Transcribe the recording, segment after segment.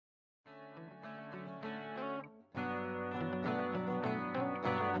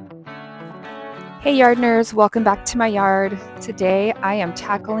Hey Yardners, welcome back to my yard. Today I am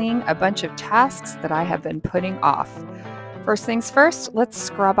tackling a bunch of tasks that I have been putting off. First things first, let's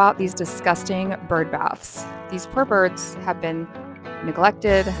scrub out these disgusting bird baths. These poor birds have been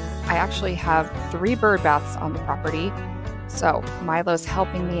neglected. I actually have 3 bird baths on the property. So Milo's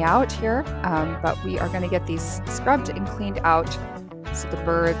helping me out here, but we are going to get these scrubbed and cleaned out so the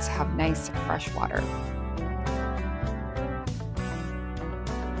birds have nice fresh water.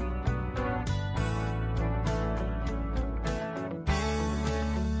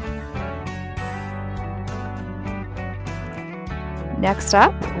 Next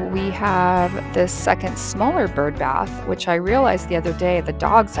up, we have this second smaller bird bath, which I realized the other day the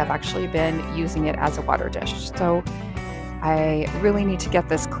dogs have actually been using it as a water dish. So I really need to get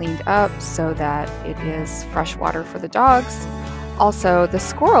this cleaned up so that it is fresh water for the dogs. Also, the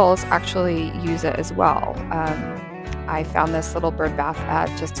squirrels actually use it as well. I found this little bird bath at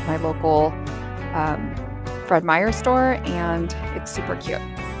just my local Fred Meyer store, and it's super cute.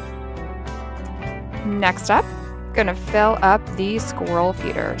 Next up, gonna fill up the squirrel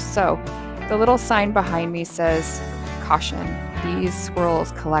feeder. So the little sign behind me says, "Caution, these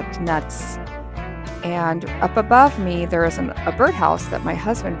squirrels collect nuts." And up above me, there is a birdhouse that my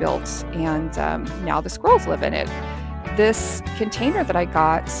husband built, and now the squirrels live in it. This container that I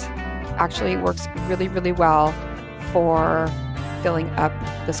got actually works really, really well for filling up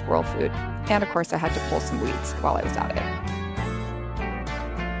the squirrel food. And of course, I had to pull some weeds while I was at it.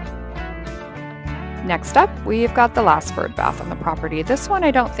 Next up, we've got the last bird bath on the property. This one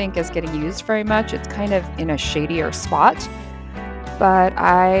I don't think is getting used very much. It's kind of in a shadier spot,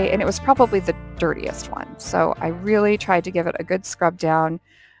 and it was probably the dirtiest one. So I really tried to give it a good scrub down.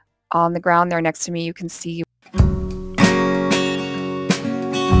 On the ground there next to me, you can see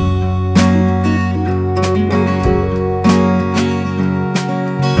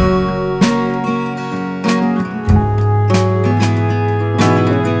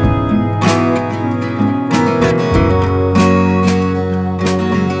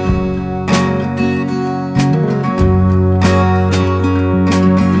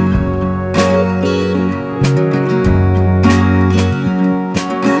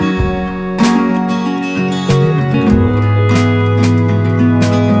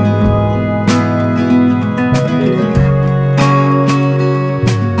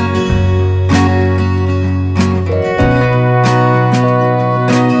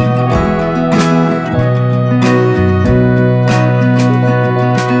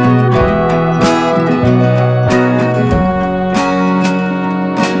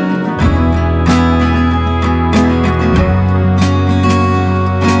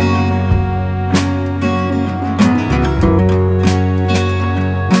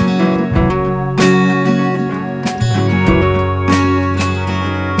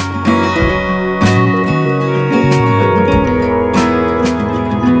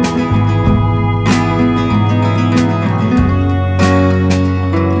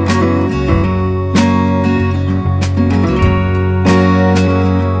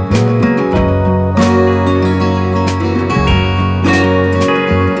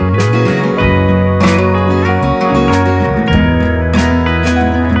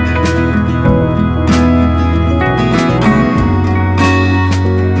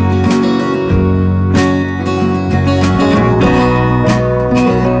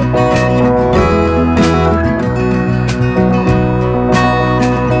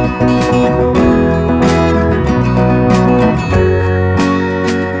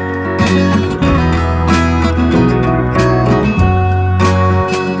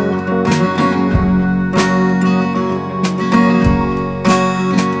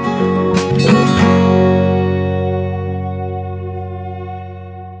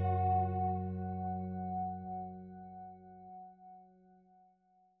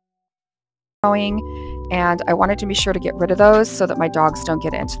growing, and I wanted to be sure to get rid of those so that my dogs don't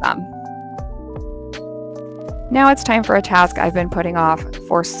get into them. Now it's time for a task I've been putting off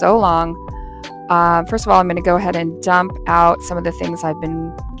for so long. First of all, I'm going to go ahead and dump out some of the things I've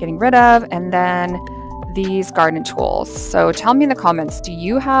been getting rid of, and then these garden tools. So tell me in the comments, do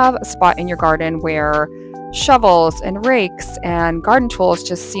you have a spot in your garden where shovels and rakes and garden tools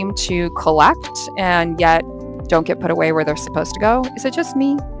just seem to collect and yet don't get put away where they're supposed to go? Is it just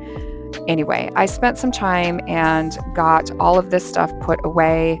me? Anyway, I spent some time and got all of this stuff put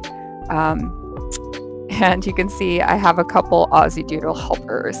away. And you can see I have a couple Aussie Doodle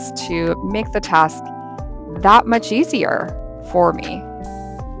helpers to make the task that much easier for me.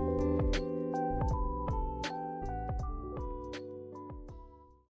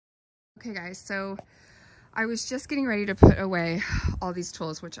 Okay guys, so I was just getting ready to put away all these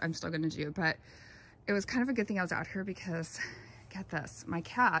tools, which I'm still going to do, but it was kind of a good thing I was out here because, get this, my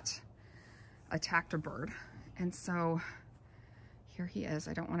cat attacked a bird. And so here he is.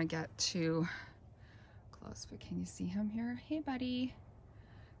 I don't want to get too close, but can you see him here? Hey, buddy.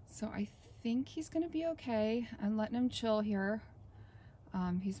 So I think he's going to be okay. I'm letting him chill here.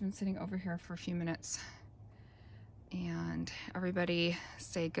 He's been sitting over here for a few minutes. And everybody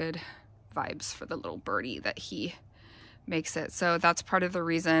say good vibes for the little birdie that he makes it. So that's part of the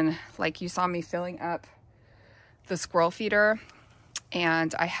reason, like you saw me filling up the squirrel feeder,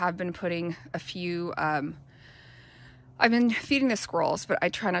 and I have been putting a few, I've been feeding the squirrels, but I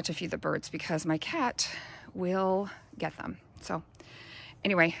try not to feed the birds because my cat will get them. So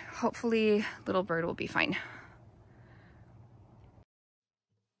anyway, hopefully little bird will be fine.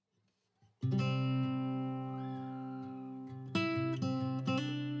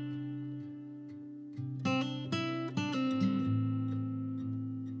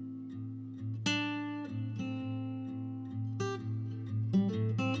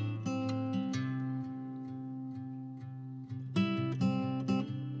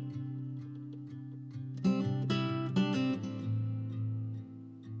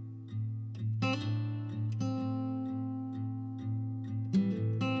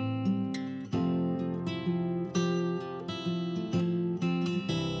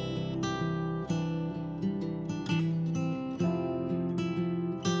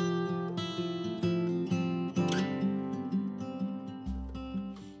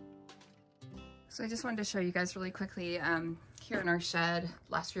 So I just wanted to show you guys really quickly, here in our shed,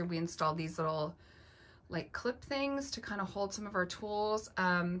 last year we installed these little like clip things to kind of hold some of our tools.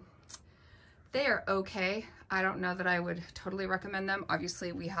 They are okay. I don't know that I would totally recommend them.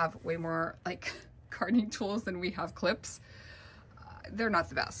 Obviously we have way more like gardening tools than we have clips. They're not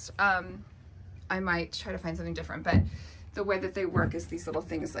the best. I might try to find something different, but the way that they work is these little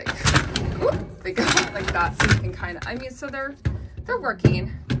things like, whoop, they go like that, so you can kind of, I mean, so they're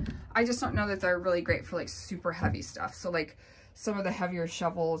working. I just don't know that they're really great for like super heavy stuff. So like some of the heavier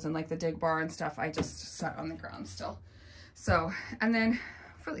shovels and like the dig bar and stuff, I just set on the ground still. So, and then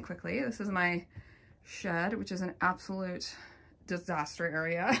really quickly, this is my shed, which is an absolute disaster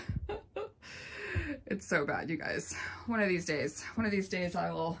area. It's so bad, you guys. One of these days I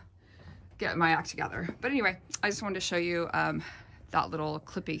will get my act together. But anyway, I just wanted to show you that little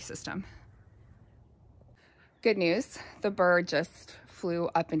clippy system. Good news, the bird just flew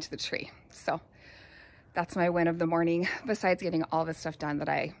up into the tree. So that's my win of the morning, besides getting all this stuff done that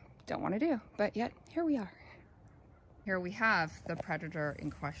I don't want to do, but yet here we are. Here we have the predator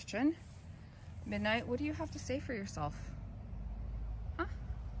in question. Midnight, what do you have to say for yourself? Huh?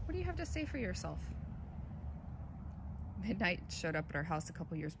 What do you have to say for yourself? Midnight showed up at our house a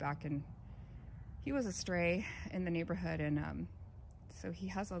couple years back, and he was a stray in the neighborhood, and so he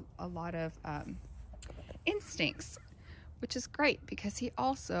has a lot of instincts, which is great because he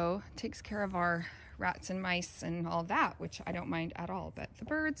also takes care of our rats and mice and all that, which I don't mind at all. But the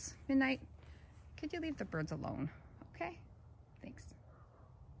birds, Midnight, could you leave the birds alone? Okay, thanks.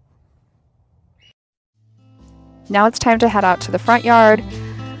 Now it's time to head out to the front yard.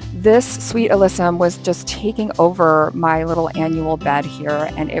 This sweet alyssum was just taking over my little annual bed here,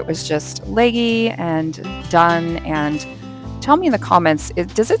 and it was just leggy and done. And tell me in the comments,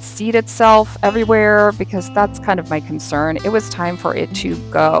 does it seed itself everywhere? Because that's kind of my concern. It was time for it to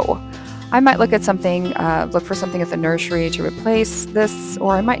go. I might look for something at the nursery to replace this,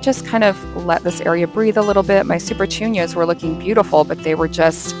 or I might just kind of let this area breathe a little bit. My super petunias were looking beautiful, but they were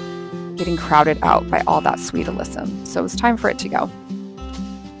just getting crowded out by all that sweet alyssum. So it was time for it to go.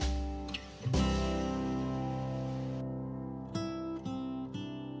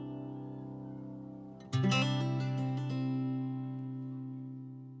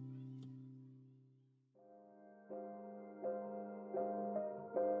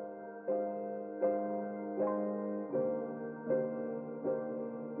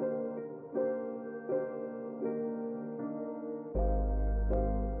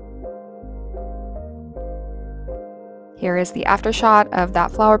 Here is the after shot of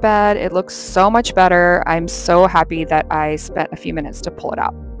that flower bed. It looks so much better. I'm so happy that I spent a few minutes to pull it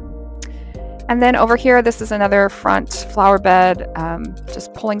out. And then over here, this is another front flower bed,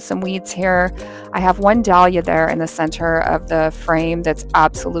 just pulling some weeds here. I have one dahlia there in the center of the frame that's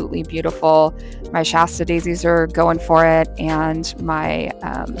absolutely beautiful. My Shasta daisies are going for it, and my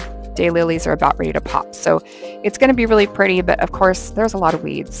daylilies are about ready to pop. So it's going to be really pretty, but of course there's a lot of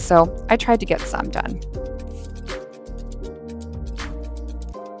weeds. So I tried to get some done.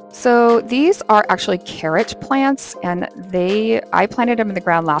 So these are actually carrot plants, and I planted them in the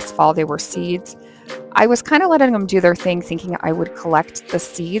ground last fall. They were seeds. I was kind of letting them do their thing, thinking I would collect the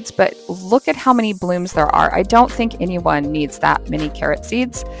seeds, but look at how many blooms there are. I don't think anyone needs that many carrot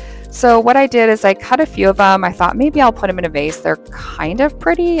seeds. So what I did is I cut a few of them. I thought maybe I'll put them in a vase. They're kind of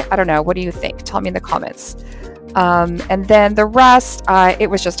pretty. I don't know. What do you think? Tell me in the comments. And then the rest, it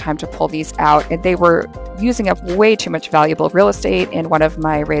was just time to pull these out. And they were using up way too much valuable real estate in one of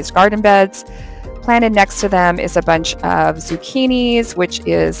my raised garden beds. Planted next to them is a bunch of zucchinis, which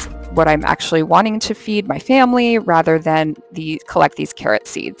is what I'm actually wanting to feed my family rather than collect these carrot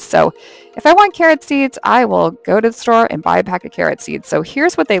seeds. So if I want carrot seeds, I will go to the store and buy a pack of carrot seeds. So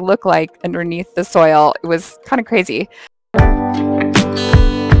here's what they look like underneath the soil. It was kind of crazy.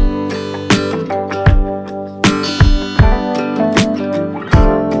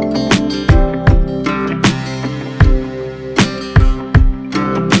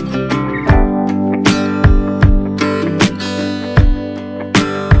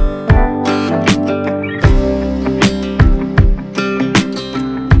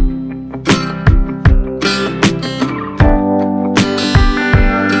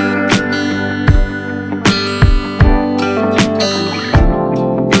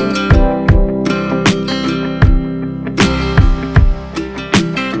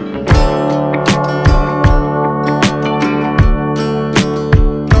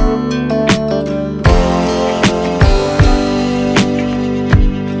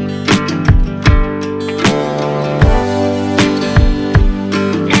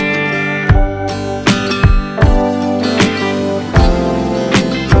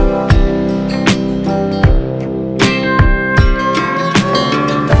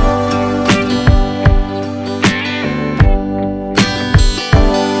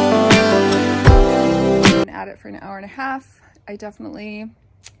 For an hour and a half. I definitely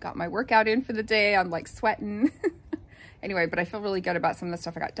got my workout in for the day. I'm like sweating. Anyway, but I feel really good about some of the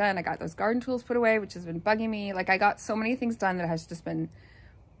stuff I got done. I got those garden tools put away, which has been bugging me. Like I got so many things done that has just been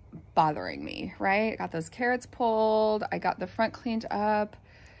bothering me, right? I got those carrots pulled. I got the front cleaned up.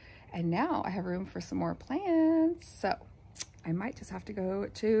 And now I have room for some more plants. So I might just have to go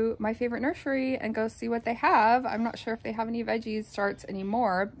to my favorite nursery and go see what they have. I'm not sure if they have any veggies starts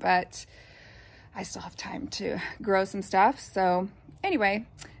anymore, but I still have time to grow some stuff. So anyway,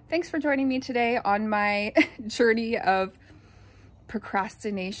 thanks for joining me today on my journey of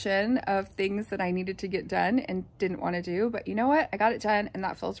procrastination of things that I needed to get done and didn't want to do. But you know what? I got it done and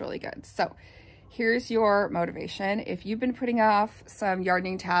that feels really good. So here's your motivation. If you've been putting off some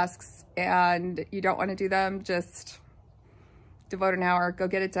gardening tasks and you don't want to do them, just devote an hour, go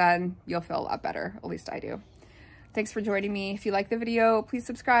get it done. You'll feel a lot better. At least I do. Thanks for joining me. If you like the video, please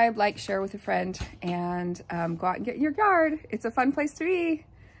subscribe, like, share with a friend, and go out and get in your yard. It's a fun place to be.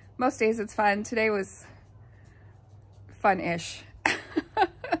 Most days it's fun. Today was fun-ish.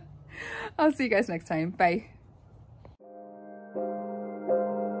 I'll see you guys next time. Bye.